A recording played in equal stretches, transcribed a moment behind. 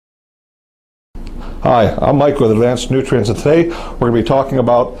Hi, I'm Mike with Advanced Nutrients, and today we're going to be talking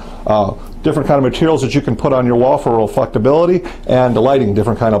about different kind of materials that you can put on your wall for reflectability and lighting,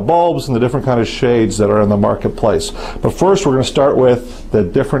 different kind of bulbs and the different kind of shades that are in the marketplace. But first we're going to start with the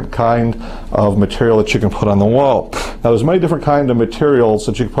different kind of material that you can put on the wall. Now there's many different kinds of materials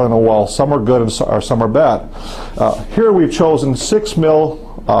that you can put on the wall. Some are good and some are bad. Here we've chosen 6 mil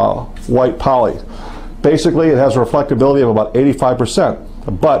white poly. Basically it has a reflectability of about 85%.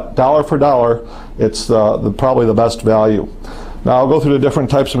 But dollar for dollar, it's probably the best value. Now I'll go through the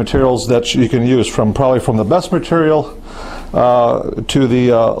different types of materials that you can use, probably from the best material to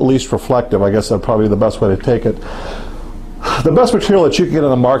the least reflective. I guess that's probably the best way to take it. The best material that you can get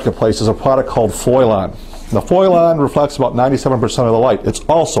in the marketplace is a product called Foilon. The Foilon reflects about 97% of the light. It's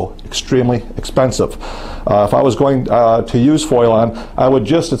also extremely expensive. If I was going to use Foilon, I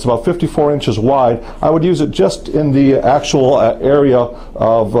would it's about 54 inches wide. I would use it just in the actual area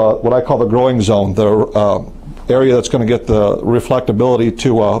of what I call the growing zone, the area that's going to get the reflectability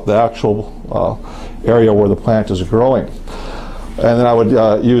to the actual area where the plant is growing. And then I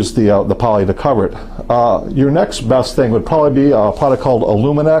would use the poly to cover it. Your next best thing would probably be a product called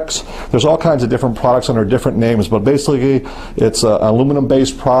Aluminex. There's all kinds of different products under different names, but basically it's an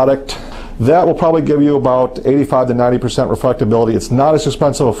aluminum-based product. That will probably give you about 85 to 90% reflectability. It's not as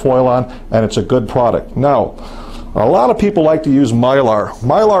expensive as Foilon, and it's a good product. Now, a lot of people like to use Mylar.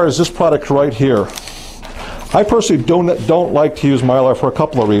 Mylar is this product right here. I personally don't like to use Mylar for a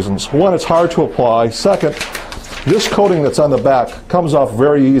couple of reasons. One, it's hard to apply. Second, this coating that's on the back comes off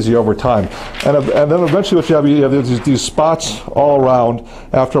very easy over time. And then eventually what you have these spots all around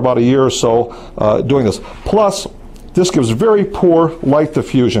after about a year or so doing this. Plus, this gives very poor light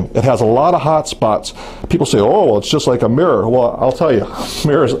diffusion. It has a lot of hot spots. People say, oh, well, it's just like a mirror. Well, I'll tell you,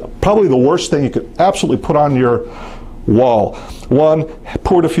 mirror is probably the worst thing you could absolutely put on your wall. One,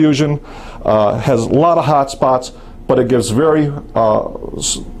 poor diffusion, has a lot of hot spots, but it gives very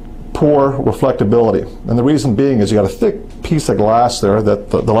poor reflectability. And the reason being is you got a thick piece of glass there that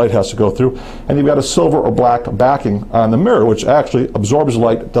the light has to go through, and you've got a silver or black backing on the mirror, which actually absorbs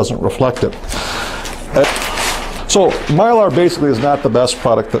light, doesn't reflect it. So Mylar basically is not the best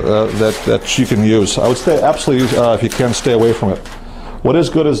product that you can use. I would say absolutely, if you can, stay away from it. What is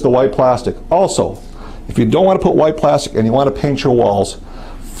good is the white plastic. Also, if you don't want to put white plastic and you want to paint your walls,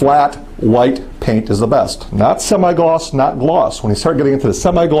 flat white paint is the best. Not semi-gloss, not gloss. When you start getting into the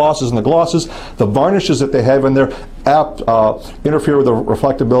semi-glosses and the glosses, the varnishes that they have in there interfere with the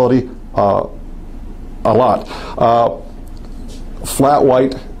reflectability a lot. Flat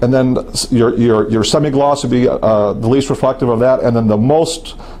white, and then your semi-gloss would be the least reflective of that, and then the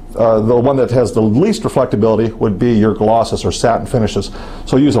one that has the least reflectability would be your glosses or satin finishes.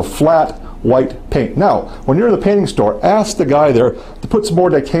 So use a flat white paint. Now, when you're in the painting store, ask the guy there to put some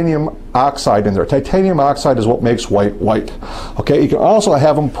more titanium oxide in there. Titanium oxide is what makes white white. Okay, you can also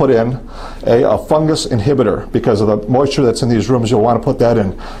have them put in a fungus inhibitor because of the moisture that's in these rooms. You'll want to put that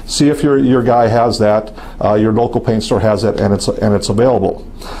in. See if your guy has that, your local paint store has it, and it's available.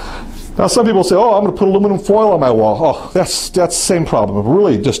 Now some people say, oh, I'm going to put aluminum foil on my wall. Oh, that's the same problem.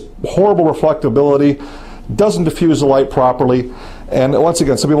 Really just horrible reflectability, doesn't diffuse the light properly. And once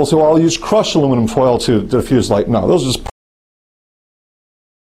again, some people say, well, I'll use crushed aluminum foil to diffuse light. No, those are just